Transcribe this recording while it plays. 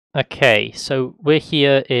Okay, so we're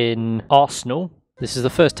here in Arsenel. This is the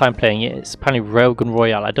first time playing it. It's apparently Railgun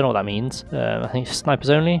Royale. I don't know what that means. I think it's snipers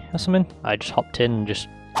only or something. I just hopped in and just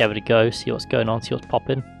gave it a go, see what's going on, see what's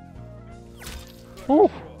popping.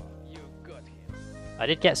 Oh! I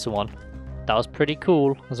did get someone. That was pretty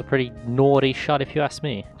cool. That was a pretty naughty shot if you ask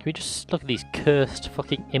me. Can we just look at these cursed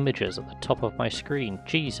fucking images at the top of my screen?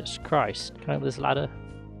 Jesus Christ. Can I up this ladder?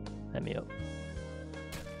 Let me up.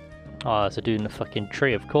 Oh, there's a dude in the fucking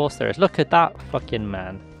tree, of course there is. Look at that fucking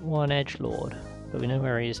man. One edgelord. But we know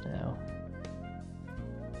where he is now.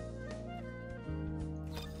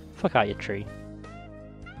 Fuck out your tree.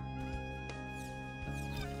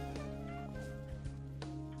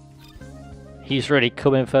 He's really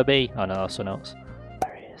coming for me. Oh no, that's someone else.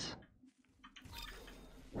 There he is.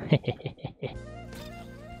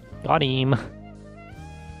 Got him.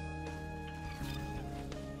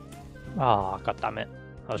 Oh, god damn it.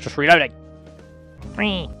 I was just reloading.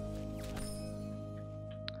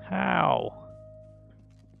 How?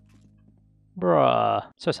 Bruh.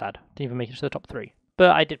 So sad. Didn't even make it to the top 3.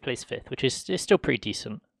 But I did place 5th, which is still pretty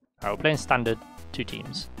decent. Alright, we're playing standard 2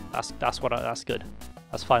 teams. That's good.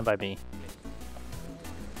 That's fine by me.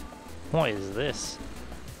 What is this?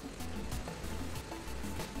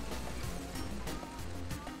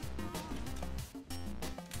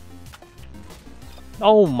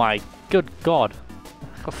 Oh my good god.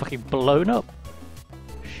 I got fucking blown up.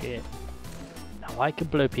 Shit. Now I can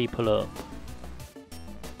blow people up.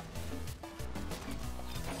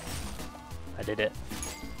 I did it.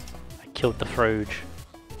 I killed the Froge.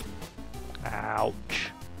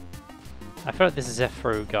 Ouch. I feel like this is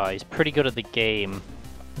F-Ro guy. He's pretty good at the game.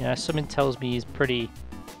 Yeah, something tells me he's pretty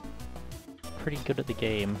good at the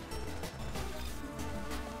game.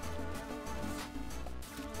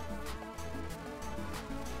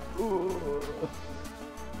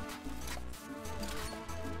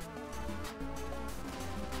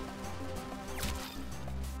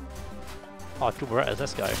 Oh, two Berettas,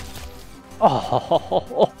 let's go.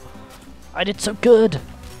 Oh, I did so good!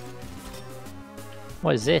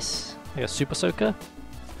 What is this? Like a super soaker?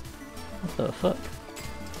 What the fuck?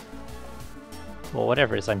 Well,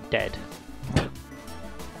 whatever it is, I'm dead. I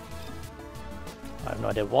have no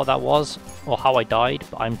idea what that was, or how I died,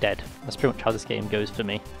 but I'm dead. That's pretty much how this game goes for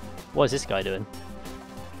me. What is this guy doing?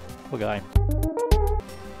 What guy?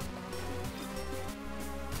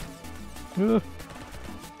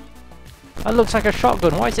 That looks like a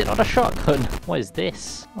shotgun. Why is it not a shotgun? What is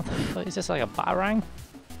this? What the fuck? Is this like a batarang?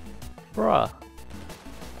 Bruh.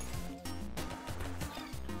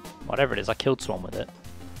 Whatever it is, I killed someone with it.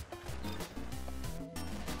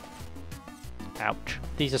 Ouch.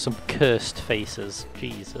 These are some cursed faces.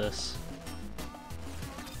 Jesus.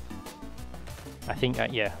 I think,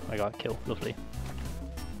 yeah, I got a kill. Lovely.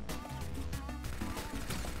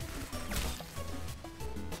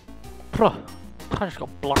 Bruh. I just got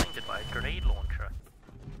blinded by a grenade launcher.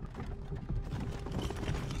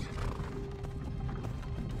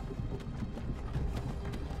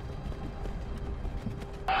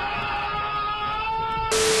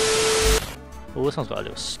 Oh, this one's got a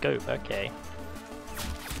little scope, okay.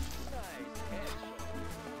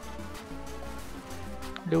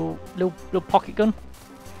 Little pocket gun.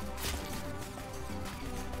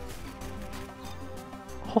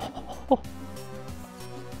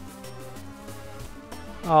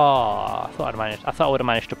 Oh, I thought I would have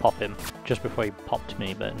managed to pop him just before he popped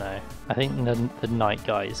me, but no. I think the knight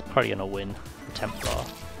guy is probably gonna win the Templar.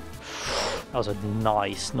 That was a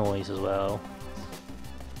nice noise as well.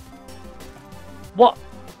 What?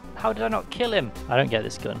 How did I not kill him? I don't get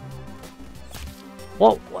this gun.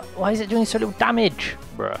 What? Why is it doing so little damage?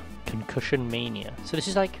 Bruh. Concussion Mania. So this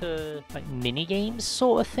is like a mini games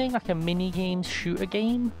sort of thing, like a mini games shooter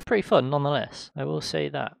game. Pretty fun nonetheless. I will say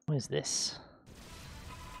that. What is this?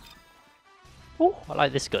 Oh, I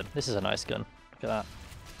like this gun. This is a nice gun. Look at that.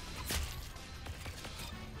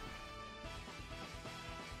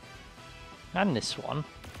 And this one.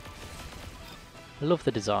 I love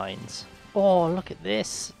the designs. Oh, look at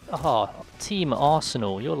this. Oh, Team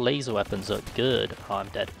Arsenal, your laser weapons look good. Oh, I'm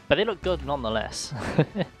dead. But they look good nonetheless.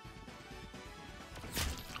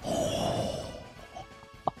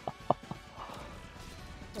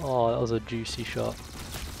 Oh, that was a juicy shot.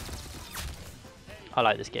 I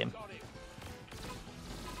like this game.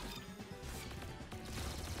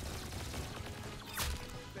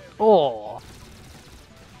 Oh!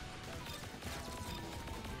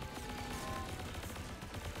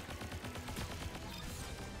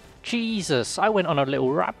 Jesus, I went on a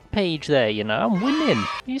little rampage there, you know. I'm winning.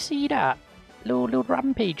 You see that? Little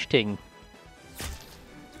rampage thing.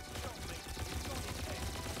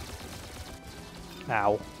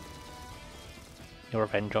 Ow. your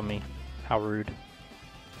revenge on me. How rude.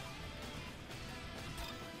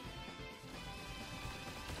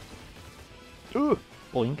 Ooh,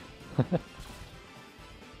 boing.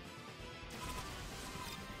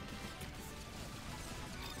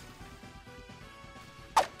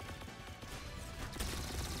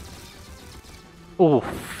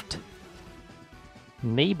 Oofed.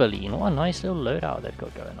 Maybelline, what a nice little loadout they've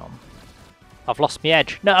got going on. I've lost my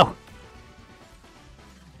edge. No!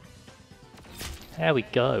 There we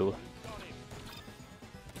go.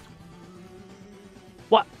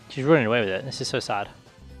 What? She's running away with it. This is so sad.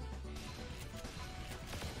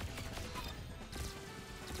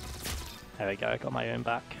 There we go, I got my own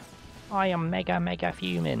back. I am mega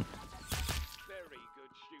fuming. Very good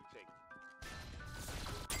shooting.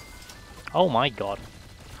 Oh my god.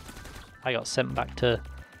 I got sent back to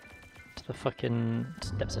the fucking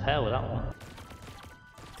depths of hell with that one.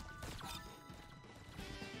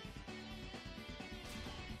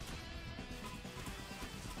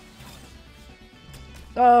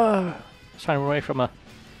 Oh! I was trying to run away from her.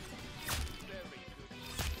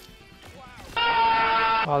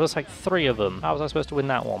 Oh, there's like 3 of them. How was I supposed to win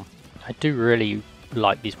that one? I do really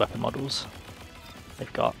like these weapon models.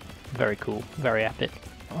 They've got very cool, very epic.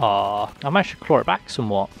 Ah, I managed to claw it back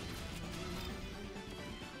somewhat.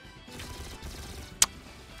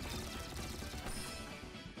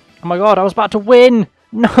 Oh my god, I was about to win!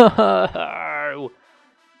 No!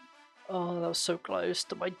 Oh, that was so close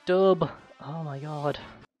to my dub. Oh my god.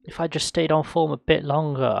 If I just stayed on form a bit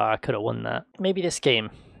longer, I could have won that. Maybe this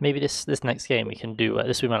game. Maybe this next game we can do well.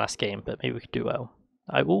 This will be my last game, but maybe we could do well.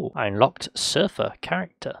 I unlocked Surfer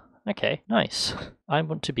character. Okay, nice. I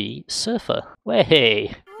want to be Surfer.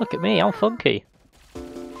 Way! Look at me, I'm funky.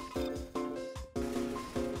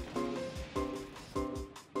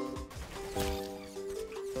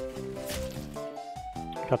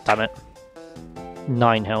 God damn it.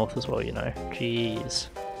 9 health as well, you know. Jeez.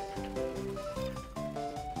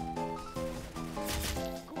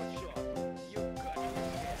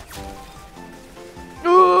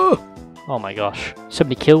 Oh my gosh, so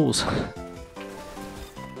many kills.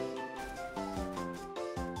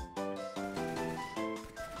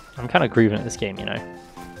 I'm kind of grooving at this game, you know.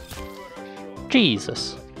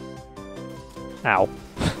 Jesus. Ow.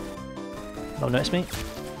 Don't notice me.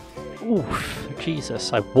 Oof,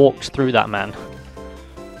 Jesus, I walked through that man.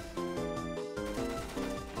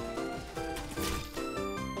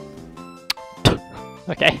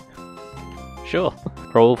 Okay. Sure.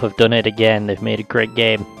 Grove have done it again, they've made a great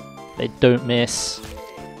game. They don't miss.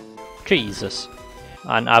 Jesus.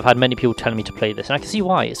 And I've had many people telling me to play this, and I can see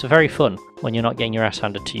why. It's very fun when you're not getting your ass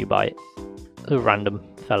handed to you by a random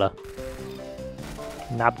fella.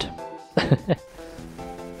 Nabbed. Does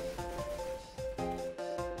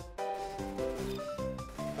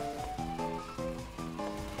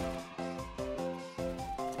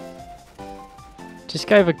this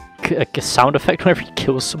guy have a sound effect whenever he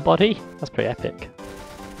kills somebody? That's pretty epic.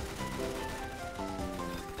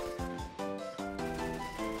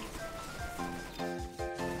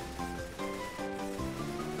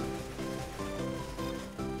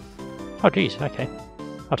 Oh jeez, okay.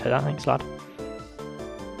 I'll take that, thanks lad.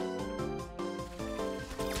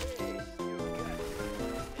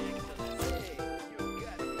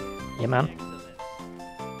 Yeah man.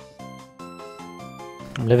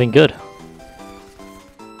 I'm living good.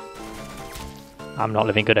 I'm not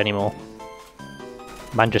living good anymore.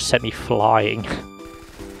 Man just set me flying.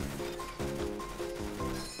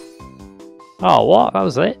 Oh what? That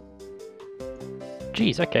was it?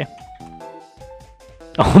 Jeez, okay.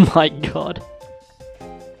 Oh my god.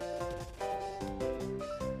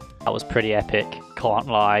 That was pretty epic, can't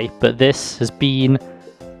lie. But this has been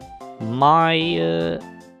my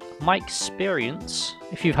my experience.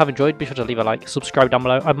 If you have enjoyed, be sure to leave a like, subscribe down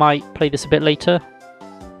below. I might play this a bit later.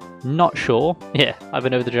 Not sure. Yeah, I've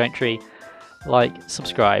been over the giant tree. Like,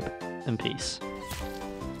 subscribe, and peace.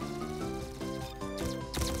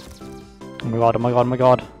 Oh my god, oh my god, oh my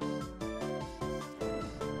god.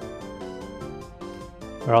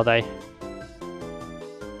 Where are they?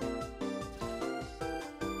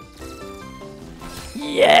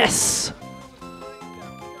 Yes!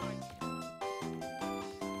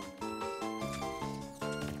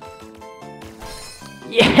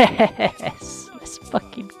 Yes! Let's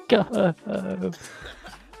fucking go!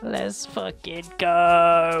 Let's fucking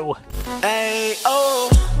go! Hey, oh,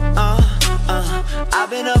 I've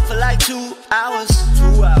been up for like 2 hours.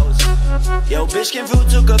 2 hours. Yo, bitch came through,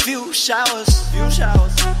 took a few showers.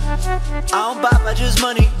 I don't bop, I just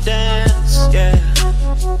money dance, yeah.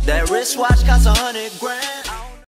 That wristwatch costs 100 grand.